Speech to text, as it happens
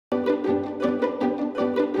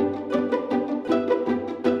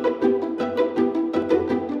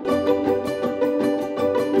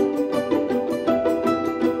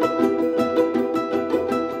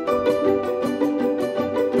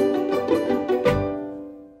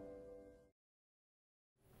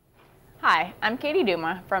Hi, I'm Katie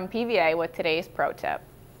Duma from PVA with today's Pro Tip.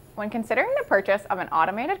 When considering the purchase of an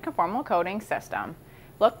automated conformal coating system,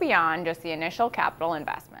 look beyond just the initial capital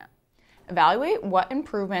investment. Evaluate what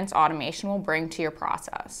improvements automation will bring to your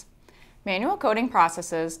process. Manual coating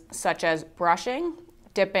processes such as brushing,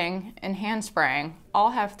 dipping, and hand spraying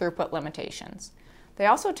all have throughput limitations. They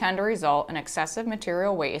also tend to result in excessive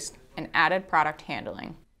material waste and added product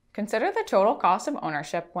handling. Consider the total cost of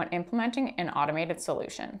ownership when implementing an automated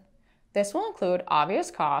solution. This will include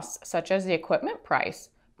obvious costs such as the equipment price,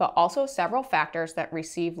 but also several factors that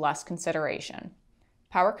receive less consideration.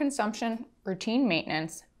 Power consumption, routine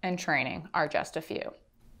maintenance, and training are just a few.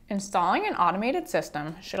 Installing an automated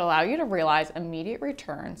system should allow you to realize immediate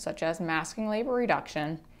returns such as masking labor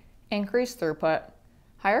reduction, increased throughput,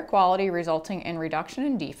 higher quality resulting in reduction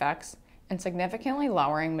in defects, and significantly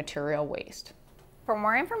lowering material waste. For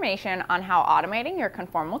more information on how automating your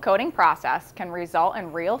conformal coating process can result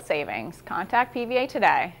in real savings, contact PVA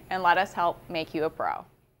today and let us help make you a pro.